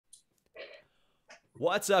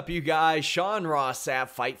What's up, you guys? Sean Ross Sapp,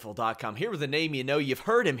 Fightful.com, here with a name you know. You've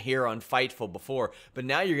heard him here on Fightful before, but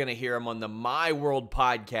now you're going to hear him on the My World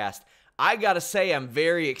podcast. I got to say, I'm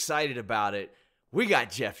very excited about it. We got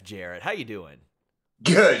Jeff Jarrett. How you doing?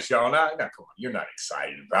 Good, Sean. Now, come on. You're not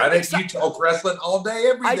excited about it. You talk wrestling all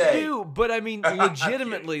day, every day. I do, but I mean,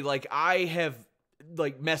 legitimately, like, I have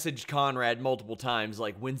messaged Conrad multiple times,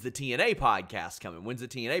 like, when's the TNA podcast coming? When's the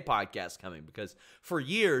TNA podcast coming? Because for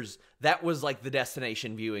years, that was like the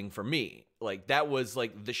destination viewing for me. Like, that was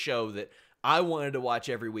like the show that I wanted to watch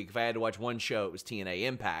every week. If I had to watch one show, it was TNA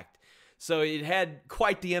Impact. So it had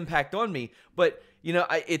quite the impact on me. But, you know,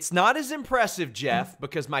 it's not as impressive, Jeff,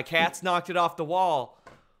 because my cat's knocked it off the wall.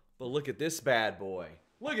 But look at this bad boy.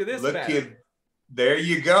 Look at this bad boy. There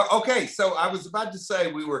you go. Okay, so I was about to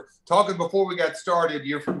say, we were talking before we got started.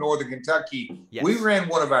 You're from Northern Kentucky. Yes. We ran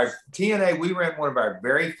one of our TNA. We ran one of our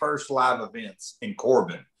very first live events in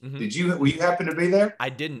Corbin. Mm-hmm. Were you happen to be there? I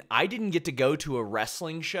didn't get to go to a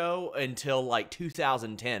wrestling show until like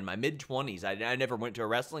 2010, my mid-20s. I never went to a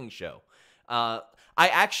wrestling show. I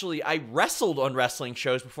wrestled on wrestling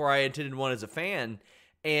shows before I attended one as a fan,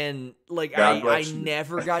 and like I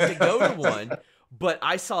never got to go to one. But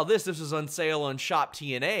I saw this. This was on sale on Shop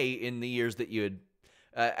TNA in the years that you had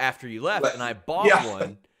after you left, and I bought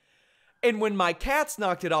one. And when my cats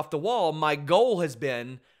knocked it off the wall, my goal has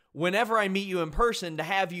been, whenever I meet you in person, to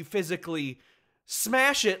have you physically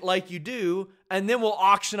smash it like you do, and then we'll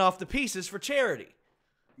auction off the pieces for charity.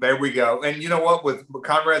 There we go. And you know what? With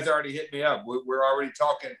Conrad's already hit me up. We're already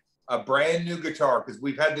talking a brand new guitar, because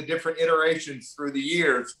we've had the different iterations through the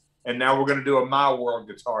years. And now we're going to do a My World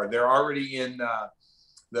guitar. They're already in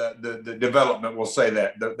the development. We'll say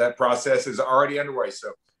that process is already underway.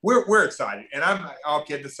 So we're excited. And I'm all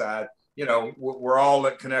kidding aside. You know, we're all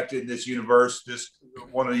connected in this universe. This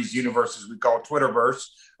one of these universes we call Twitterverse.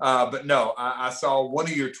 But no, I saw one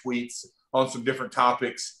of your tweets on some different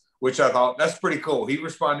topics, which I thought that's pretty cool. He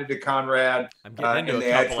responded to Conrad. I'm getting into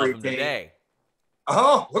a couple of them today.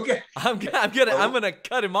 Oh, okay. I'm gonna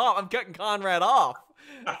cut him off. I'm cutting Conrad off.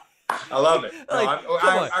 I love it. No, Like,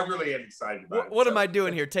 I really am excited about it. What am I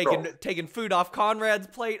doing here? Taking food off Conrad's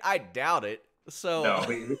plate? I doubt it. So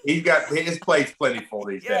no, he's got his plate's plentiful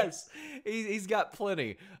these days. Yes, he's got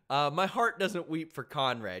plenty. My heart doesn't weep for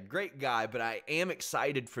Conrad. Great guy, but I am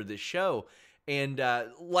excited for this show. And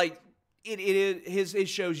his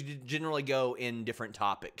shows generally go in different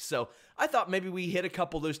topics. So I thought maybe we hit a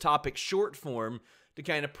couple of those topics short form to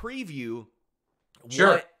kind of preview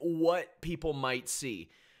what people might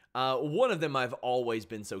see. One of them I've always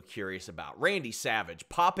been so curious about, Randy Savage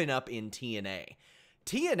popping up in TNA.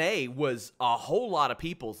 TNA was a whole lot of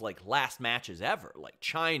people's like last matches ever, like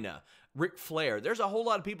Chyna, Ric Flair. There's a whole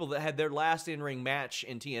lot of people that had their last in-ring match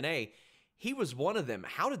in TNA. He was one of them.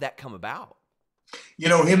 How did that come about? You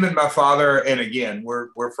know, him and my father, and again, we're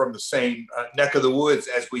from the same neck of the woods,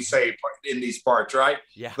 as we say in these parts, right?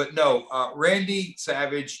 Yeah. But no, Randy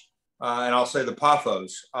Savage, and I'll say the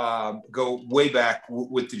Pothos, go way back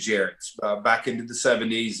with the Jarretts, back into the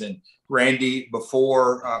 70s. And Randy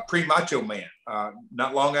before pre-Macho Man,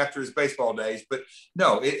 not long after his baseball days. But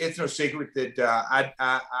no, it's no secret that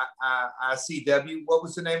ICW, what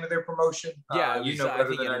was the name of their promotion? Yeah, I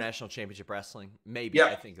think International Championship Wrestling. Maybe, yeah.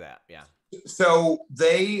 I think that, yeah. So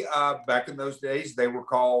they, back in those days, they were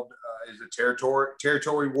called as a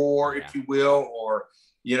territory war, if you will, or,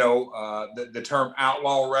 you know, the term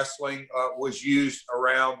outlaw wrestling was used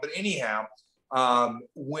around. But anyhow,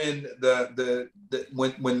 when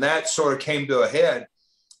when that sort of came to a head,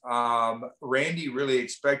 Randy really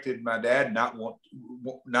expected my dad not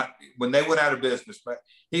when they went out of business, but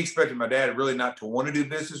he expected my dad really not to want to do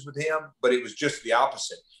business with him. But it was just the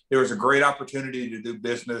opposite. There was a great opportunity to do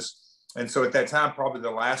business. And so at that time, probably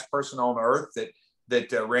the last person on earth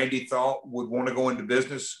that Randy thought would want to go into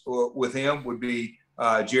business with him would be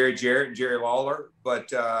Jarrett and Jerry Lawler.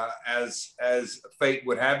 But as fate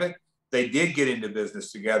would have it, they did get into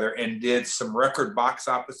business together and did some record box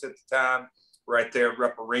office at the time, right there at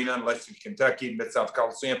Rep Arena in Lexington, Kentucky, Mid-South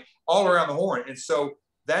Coliseum, all around the horn. And so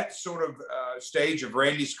that sort of stage of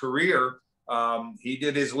Randy's career, he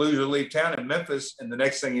did his loser leave town in Memphis, and the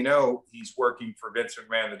next thing you know, he's working for Vince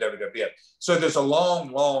McMahon, the WWF. So there's a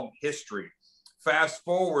long, long history. Fast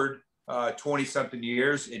forward 20-something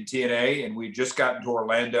years in TNA, and we just got into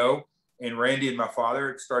Orlando, and Randy and my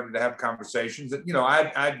father started to have conversations. That, you know,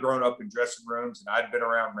 I'd grown up in dressing rooms, and I'd been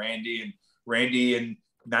around Randy in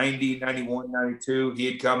 90, 91, 92.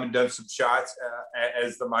 He had come and done some shots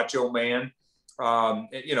as the Macho Man.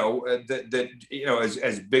 You know,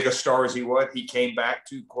 as big a star as he was, he came back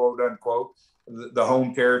to quote unquote the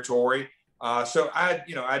home territory. So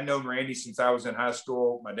I'd known Randy since I was in high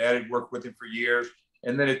school. My dad had worked with him for years.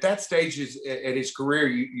 And then at that stage at his career,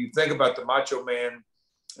 you think about the Macho Man,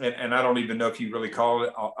 and I don't even know if you really call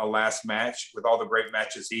it a last match with all the great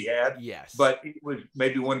matches he had. Yes. But it was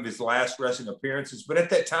maybe one of his last wrestling appearances. But at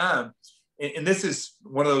that time, and this is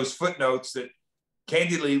one of those footnotes that,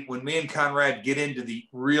 candidly, when me and Conrad get into the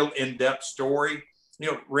real in-depth story,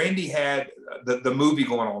 Randy had the movie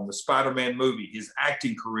going on, the Spider-Man movie, his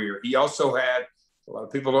acting career. He also had, a lot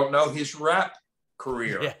of people don't know, his rap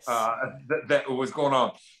career. Yes. that was going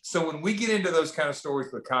on. So when we get into those kind of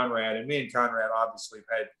stories with Conrad, and me and Conrad obviously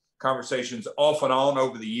have had conversations off and on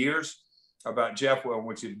over the years about Jeff, well,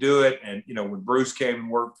 once you do it. And, when Bruce came and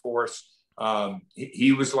worked for us,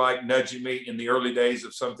 he was like nudging me in the early days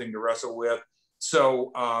of something to wrestle with.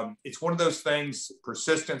 So it's one of those things,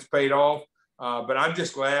 persistence paid off. But I'm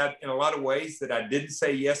just glad in a lot of ways that I didn't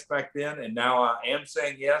say yes back then, and now I am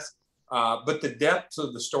saying yes. But the depths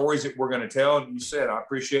of the stories that we're going to tell, and you said, I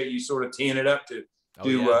appreciate you sort of teeing it up to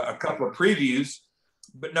do a couple of previews.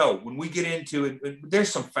 But no, when we get into it, there's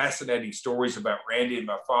some fascinating stories about Randy and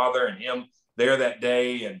my father and him there that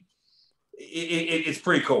day, and it's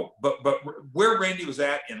pretty cool. But where Randy was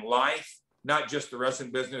at in life, not just the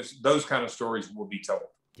wrestling business, those kind of stories will be told.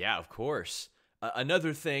 Yeah, of course.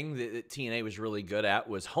 Another thing that TNA was really good at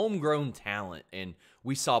was homegrown talent, and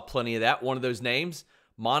we saw plenty of that. One of those names,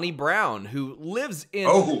 Monty Brown, who lives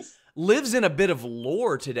in a bit of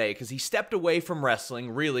lore today because he stepped away from wrestling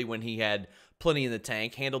really when he had plenty in the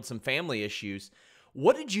tank, handled some family issues.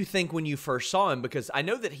 What did you think when you first saw him? Because I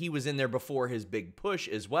know that he was in there before his big push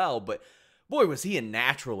as well, but boy, was he a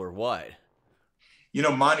natural or what?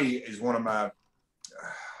 Monty is one of my...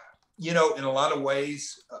 in a lot of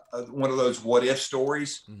ways, one of those what if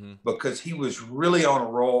stories, because he was really on a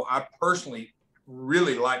roll. I personally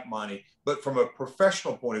really like Monty, but from a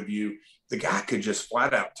professional point of view, the guy could just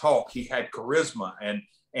flat out talk. He had charisma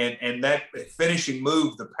and that finishing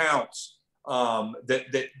move, the pounce,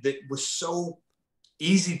 that was so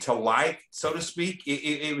easy to like, so to speak.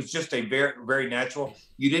 It was just a very, very natural.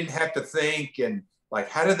 You didn't have to think and like,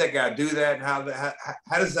 how did that guy do that? And how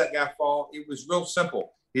does that guy fall? It was real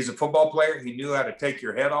simple. He's a football player. He knew how to take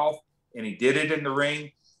your head off, and he did it in the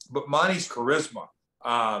ring. But Monty's charisma,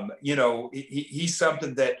 he's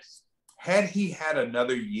something that had he had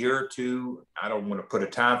another year or two, I don't want to put a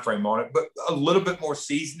time frame on it, but a little bit more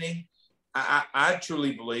seasoning, I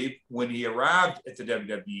truly believe when he arrived at the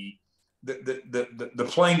WWE, the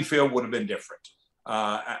playing field would have been different.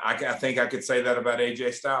 I think I could say that about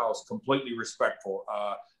AJ Styles, completely respectful.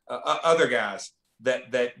 Other guys.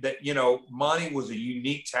 That Monty was a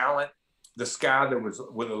unique talent. The sky it was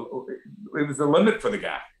a limit for the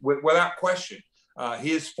guy without question.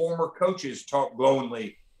 His former coaches talked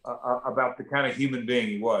glowingly about the kind of human being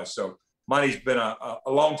he was. So Monty's been a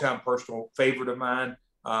long-time personal favorite of mine,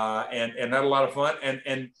 and had a lot of fun.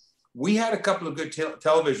 And we had a couple of good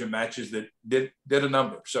television matches that did a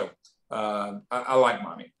number. So I like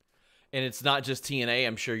Monty. And it's not just TNA.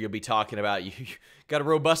 I'm sure you'll be talking about you got a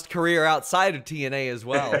robust career outside of TNA as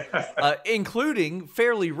well, including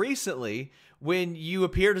fairly recently when you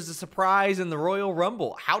appeared as a surprise in the Royal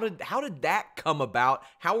Rumble. How did that come about?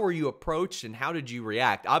 How were you approached, and how did you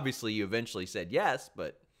react? Obviously, you eventually said yes,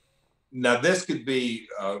 but now this could be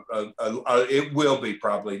it will be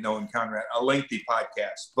probably, knowing Conrad, a lengthy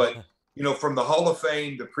podcast. But from the Hall of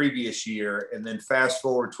Fame the previous year, and then fast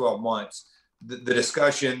forward 12 months. The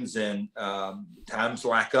discussions and times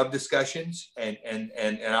lack of discussions and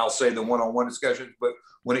I'll say the one-on-one discussions, but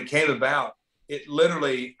when it came about, it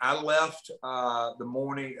literally, I left the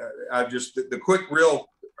morning, the quick real,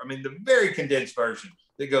 the very condensed version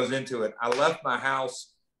that goes into it. I left my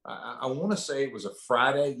house, I want to say it was a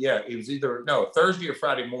Friday. Yeah, it was Thursday or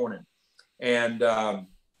Friday morning. And,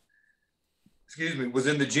 was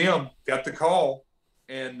in the gym, got the call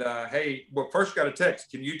and, hey, well, first got a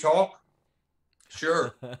text. Can you talk?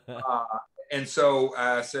 Sure. And so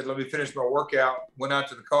I said, let me finish my workout, went out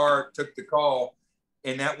to the car, took the call.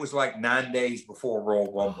 And that was like 9 days before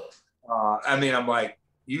Royal Rumble. I'm like,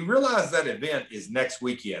 you realize that event is next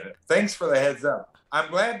weekend. Thanks for the heads up.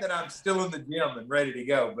 I'm glad that I'm still in the gym and ready to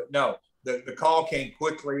go. But no, the call came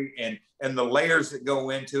quickly and the layers that go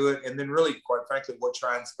into it. And then really, quite frankly, what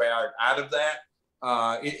transpired out of that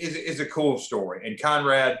is a cool story. And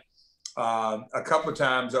Conrad, a couple of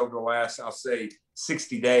times over the last, I'll say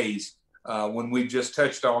 60 days, when we've just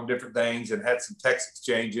touched on different things and had some text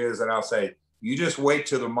exchanges, and I'll say, you just wait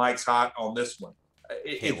till the mic's hot on this one.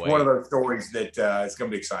 It's one of those stories that it's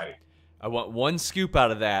going to be exciting. I want one scoop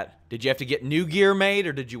out of that. Did you have to get new gear made,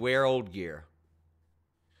 or did you wear old gear?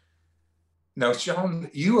 Now, Sean,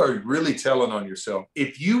 you are really telling on yourself.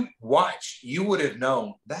 If you watched, you would have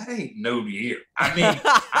known that ain't no year. I mean,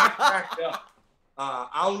 I cracked up.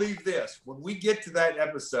 I'll leave this. When we get to that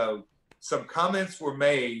episode, some comments were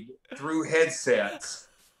made through headsets,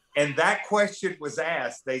 and that question was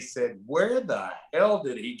asked. They said, where the hell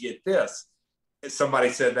did he get this? And somebody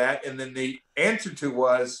said that, and then the answer to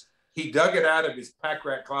was, he dug it out of his pack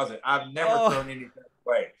rat closet. I've never thrown anything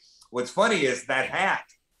away. What's funny is that hat.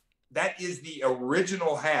 That is the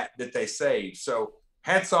original hat that they saved. So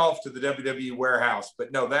hats off to the WWE warehouse.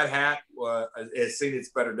 But no, that hat has seen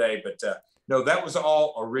its better day. But no, that was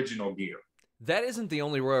all original gear. That isn't the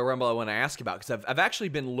only Royal Rumble I want to ask about, because I've actually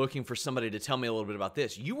been looking for somebody to tell me a little bit about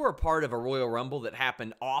this. You were a part of a Royal Rumble that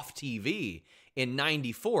happened off TV in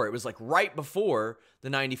 94. It was like right before the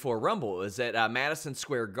 94 Rumble. It was at Madison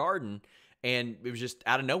Square Garden. And it was just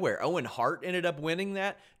out of nowhere. Owen Hart ended up winning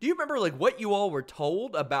that. Do you remember like what you all were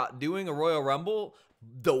told about doing a Royal Rumble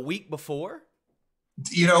the week before?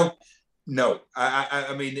 You know, no.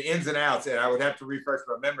 I mean, the ins and outs, and I would have to refresh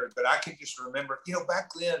my memory, but I can just remember, you know, back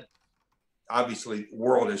then, obviously, the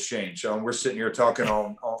world has changed. So we're sitting here talking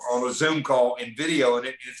on a Zoom call in video, and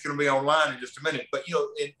it's going to be online in just a minute. But, you know,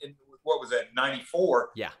 in what was that,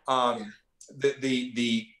 94? Yeah.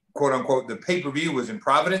 The quote unquote, the pay-per-view was in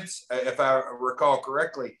Providence, if I recall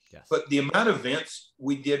correctly. Yes. But the amount of events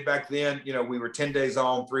we did back then, you know, we were 10 days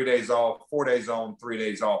on, 3 days off, 4 days on, 3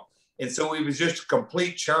 days off. And so it was just a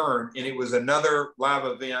complete churn. And it was another live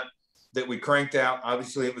event that we cranked out.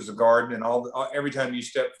 Obviously it was a Garden, and every time you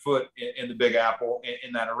step foot in the Big Apple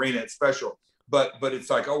in that arena, it's special. But it's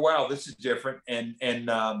like, oh, wow, this is different. And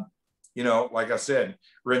you know, like I said,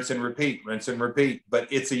 rinse and repeat.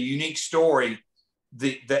 But it's a unique story.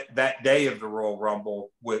 That day of the Royal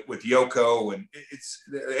Rumble with Yoko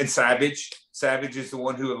and Savage. Savage is the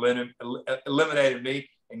one who eliminated me,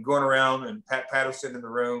 and going around, and Pat Patterson in the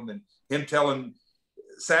room, and him telling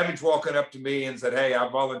Savage, walking up to me and said, hey, I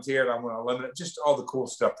volunteered, I'm going to eliminate, just all the cool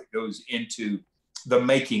stuff that goes into the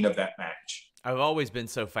making of that match. I've always been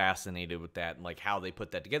so fascinated with that and like how they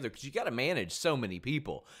put that together, because you got to manage so many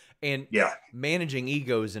people, and managing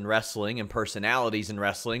egos in wrestling and personalities in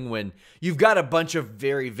wrestling when you've got a bunch of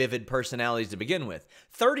very vivid personalities to begin with,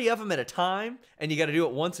 30 of them at a time, and you got to do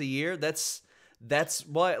it once a year. That's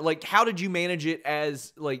what, like, how did you manage it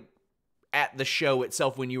as like at the show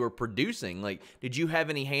itself when you were producing? Like, did you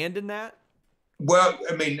have any hand in that? Well,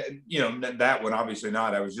 I mean, you know, that one, obviously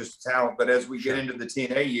not. I was just a talent. But as we get into the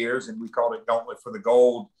TNA years, and we called it Gauntlet for the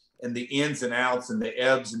Gold, and the ins and outs and the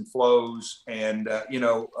ebbs and flows, and, you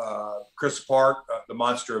know, Chris Park, the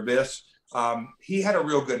Monster Abyss, he had a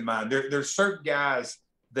real good mind. There's certain guys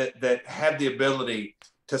that have the ability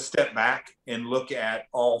to step back and look at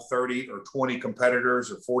all 30 or 20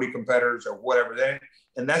 competitors or 40 competitors or whatever they,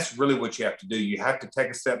 and that's really what you have to do. You have to take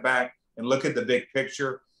a step back and look at the big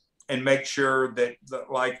picture, and make sure that,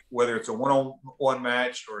 like, whether it's a one-on-one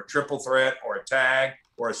match or a triple threat or a tag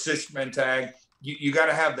or a six-man tag, you got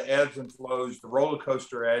to have the ebbs and flows, the roller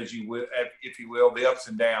coaster, as you will, if you will, the ups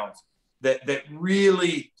and downs that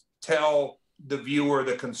really tell the viewer,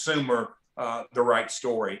 the consumer, the right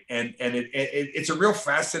story. And it's a real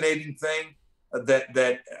fascinating thing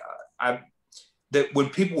that when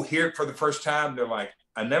people hear it for the first time, they're like,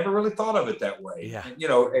 I never really thought of it that way. Yeah. And, you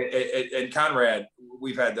know, and Conrad,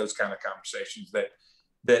 we've had those kind of conversations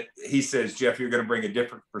that he says, Jeff, you're going to bring a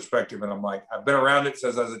different perspective. And I'm like, I've been around it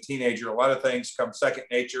since I was a teenager. A lot of things come second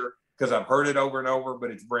nature because I've heard it over and over,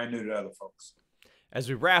 but it's brand new to other folks. As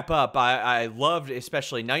we wrap up, I loved,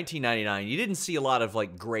 especially 1999. You didn't see a lot of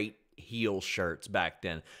like great heel shirts back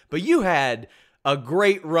then, but you had a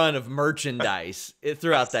great run of merchandise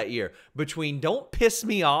throughout that year. Between Don't Piss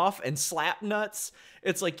Me Off and Slap Nuts,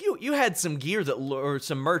 it's like you had some gear or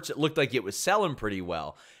some merch that looked like it was selling pretty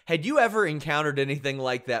well. Had you ever encountered anything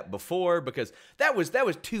like that before? Because that was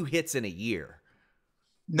 2 hits in a year.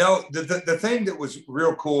 No, the thing that was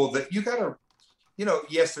real cool that you got to, you know,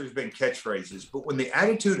 yes, there's been catchphrases, but when the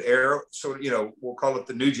Attitude Era, sort of, you know, we'll call it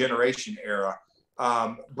the New Generation era,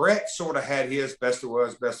 Brett sort of had his best of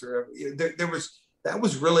was, best of that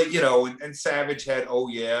was really, you know, and Savage had Oh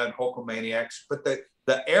Yeah and Hulkamaniacs, but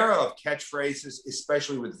the era of catchphrases,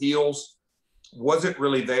 especially with heels, wasn't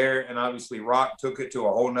really there. And obviously Rock took it to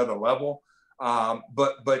a whole nother level.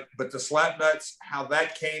 But the Slap Nuts, how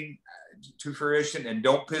that came to fruition, and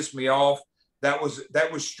Don't Piss Me Off, that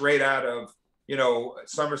was straight out of, you know,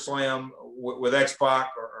 SummerSlam with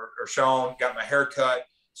X-Pac or Shawn, got my hair cut.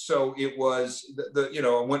 So it was you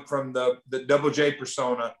know, I went from the Double J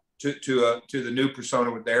persona to the new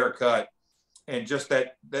persona with the haircut, and just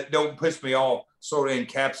that Don't Piss Me Off sort of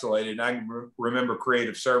encapsulated. And I can remember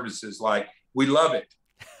creative services like we love it.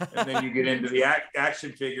 And then you get into the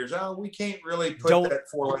action figures. Oh, we can't really put that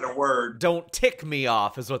 4-letter word. Don't tick me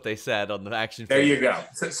off is what they said on the action figures. There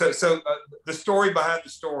you go. So the story behind the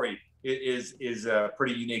story is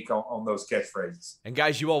pretty unique on those catchphrases. And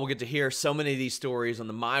guys, you all will get to hear so many of these stories on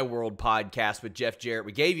the My World podcast with Jeff Jarrett.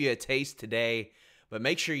 We gave you a taste today, but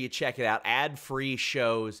make sure you check it out. Ad-free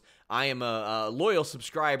shows. I am a loyal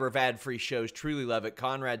subscriber of ad-free shows. Truly love it.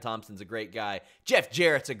 Conrad Thompson's a great guy. Jeff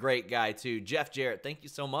Jarrett's a great guy, too. Jeff Jarrett, thank you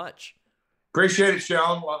so much. Appreciate it,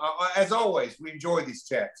 Sean. As always, we enjoy these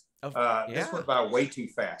chats. This went by way too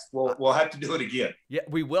fast. We'll have to do it again. Yeah,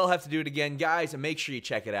 we will have to do it again, guys, and make sure you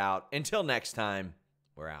check it out. Until next time,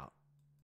 we're out.